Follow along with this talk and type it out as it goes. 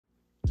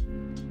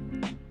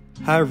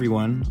Hi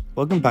everyone,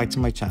 welcome back to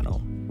my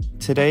channel.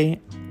 Today,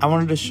 I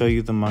wanted to show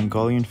you the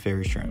Mongolian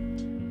fairy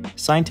shrimp,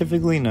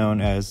 scientifically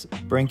known as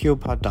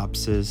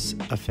Branchipodopsis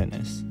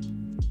affinis.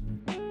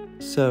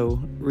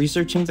 So,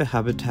 researching the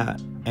habitat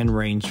and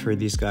range for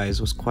these guys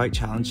was quite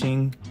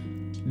challenging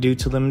due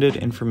to limited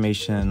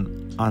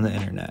information on the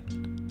internet.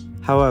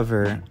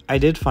 However, I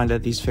did find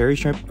that these fairy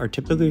shrimp are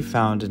typically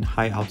found in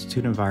high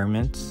altitude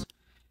environments,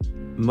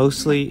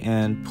 mostly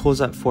in pools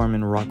that form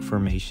in rock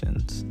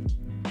formations.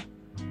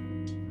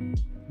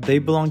 They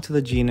belong to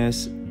the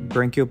genus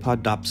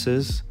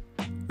Branchiopodopsis,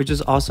 which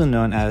is also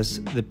known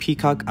as the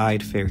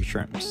peacock-eyed fairy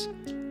shrimps,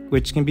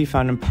 which can be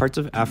found in parts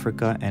of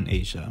Africa and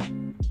Asia.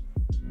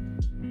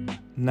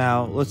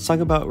 Now, let's talk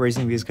about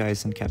raising these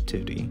guys in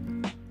captivity.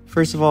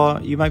 First of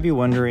all, you might be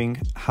wondering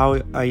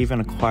how I even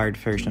acquired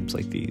fairy shrimps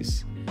like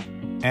these.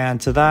 And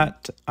to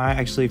that, I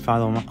actually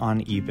found them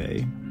on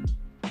eBay.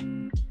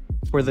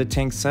 For the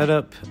tank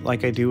setup,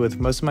 like I do with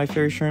most of my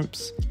fairy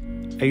shrimps,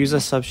 I use a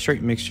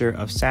substrate mixture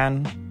of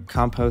sand,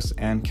 compost,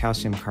 and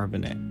calcium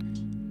carbonate,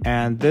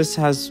 and this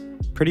has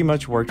pretty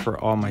much worked for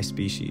all my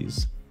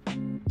species.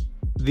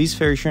 These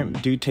fairy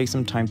shrimp do take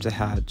some time to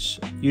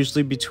hatch,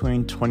 usually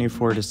between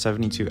 24 to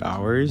 72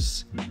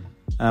 hours.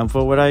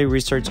 For what I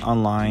researched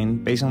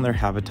online, based on their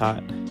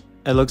habitat,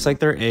 it looks like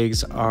their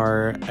eggs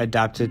are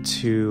adapted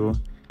to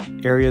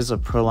areas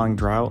of prolonged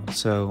drought,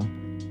 so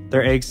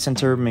their eggs tend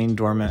to remain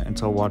dormant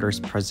until water is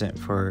present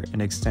for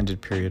an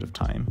extended period of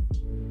time.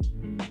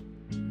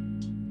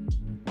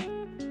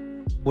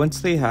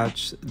 Once they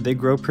hatch, they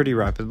grow pretty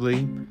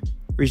rapidly,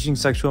 reaching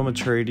sexual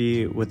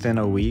maturity within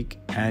a week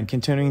and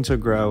continuing to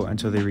grow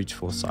until they reach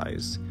full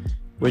size,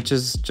 which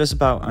is just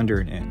about under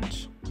an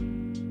inch.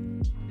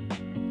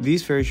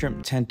 These fairy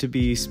shrimp tend to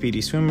be speedy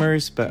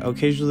swimmers, but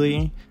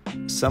occasionally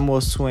some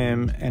will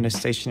swim in a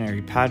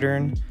stationary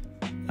pattern.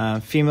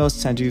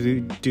 Females tend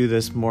to do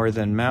this more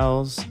than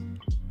males,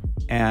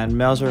 and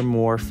males are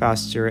more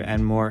faster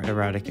and more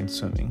erratic in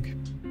swimming.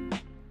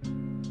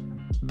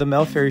 The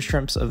male fairy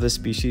shrimps of this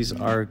species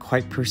are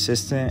quite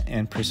persistent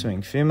in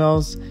pursuing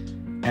females,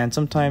 and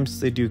sometimes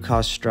they do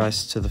cause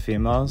stress to the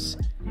females.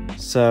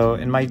 So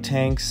in my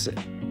tanks,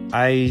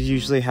 I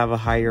usually have a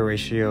higher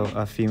ratio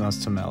of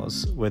females to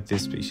males with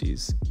this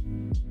species.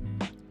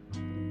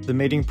 The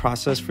mating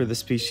process for this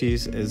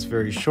species is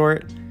very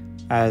short,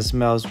 as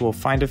males will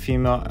find a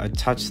female,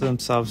 attach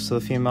themselves to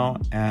the female,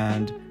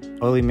 and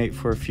only mate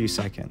for a few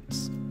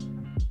seconds.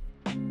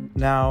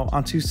 Now,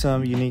 onto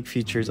some unique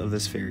features of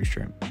this fairy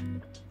shrimp.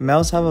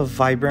 Males have a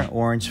vibrant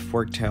orange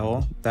forked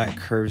tail that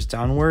curves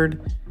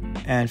downward,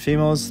 and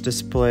females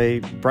display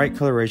bright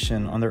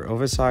coloration on their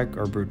ovisac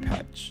or brood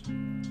patch.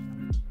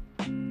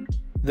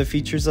 The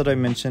features that I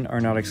mentioned are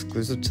not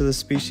exclusive to the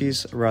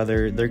species,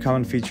 rather they're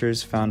common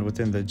features found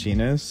within the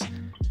genus.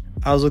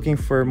 I was looking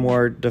for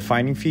more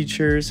defining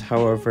features,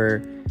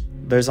 however,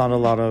 there's not a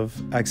lot of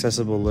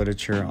accessible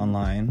literature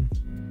online.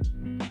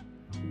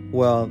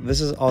 Well,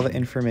 this is all the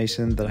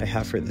information that I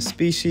have for the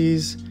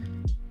species.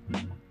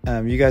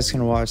 You guys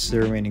can watch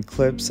the remaining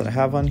clips that I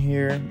have on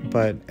here,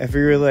 but if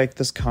you really like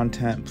this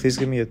content, please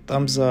give me a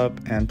thumbs up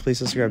and please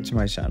subscribe to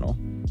my channel.